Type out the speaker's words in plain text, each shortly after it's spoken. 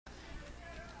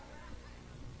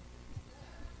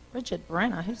Richard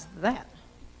Brenner, who's that?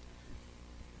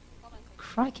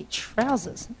 Crikey,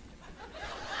 trousers.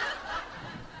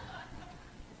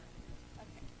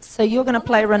 So you're going to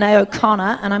play Renee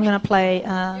O'Connor, and I'm going to play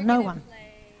no one.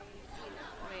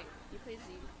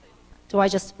 Do I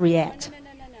just react?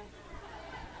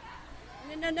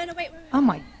 No, wait. Oh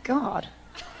my God.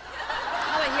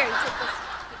 Oh, wait, here, you take this.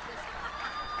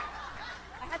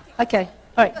 Okay,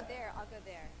 all right. I'll go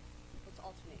there. Let's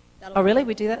alternate. Oh, really?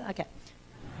 We do that? Okay.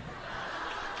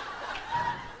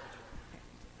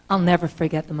 I'll never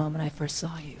forget the moment I first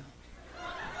saw you.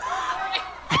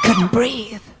 I couldn't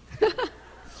breathe.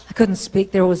 I couldn't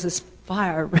speak. There was this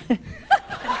fire.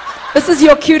 This is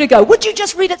your cue to go. Would you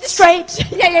just read it straight?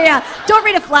 Yeah. Don't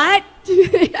read it flat.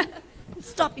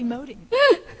 Stop emoting.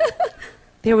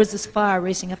 There was this fire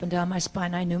racing up and down my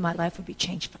spine. I knew my life would be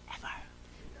changed forever.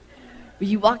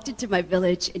 You walked into my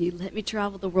village and you let me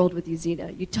travel the world with you,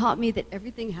 Xena. You taught me that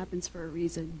everything happens for a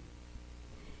reason.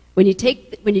 When you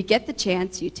get the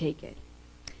chance, you take it.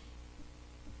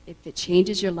 If it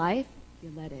changes your life,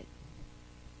 you let it.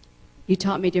 You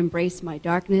taught me to embrace my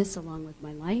darkness along with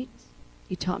my light.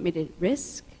 You taught me to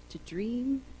risk, to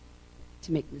dream,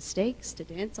 to make mistakes, to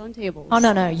dance on tables. Oh,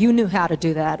 no, you knew how to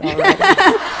do that already.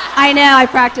 I know, I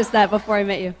practiced that before I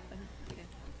met you.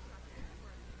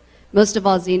 Most of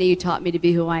all, Xena, you taught me to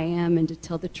be who I am and to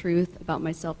tell the truth about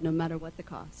myself no matter what the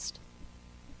cost.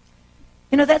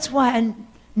 You know, that's why I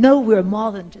know we're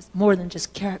more than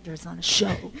just characters on a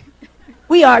show.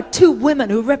 We are two women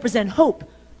who represent hope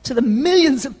to the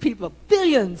millions of people,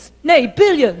 billions, nay,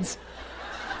 billions,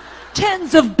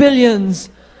 tens of billions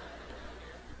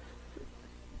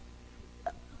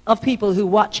of people who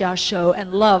watch our show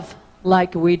and love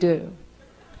like we do.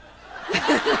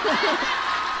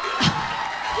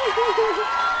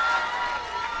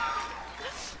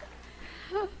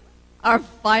 Our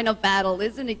final battle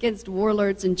isn't against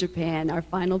warlords in Japan. Our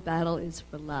final battle is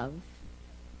for love.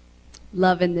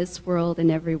 Love in this world and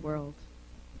every world.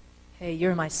 Hey,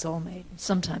 you're my soulmate.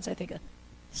 Sometimes I think a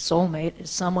soulmate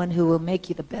is someone who will make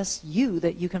you the best you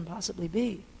that you can possibly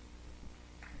be.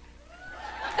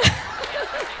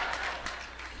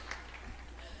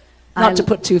 Not to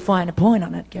put too fine a point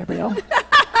on it, Gabrielle.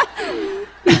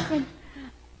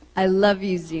 I love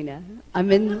you, Xena.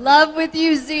 I'm in love with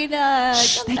you, Xena.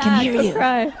 Shh, Come they back, can hear don't you.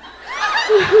 Cry.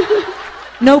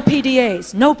 No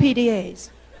PDAs, no PDAs.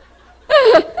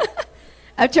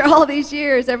 After all these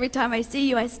years, every time I see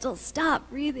you, I still stop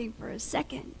breathing for a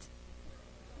second.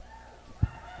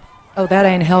 Oh, that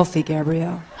ain't healthy,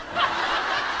 Gabrielle.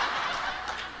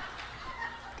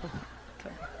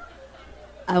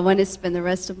 I want to spend the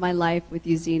rest of my life with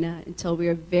you, Xena, until we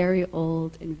are very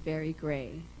old and very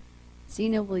gray.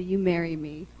 Xena, will you marry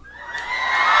me?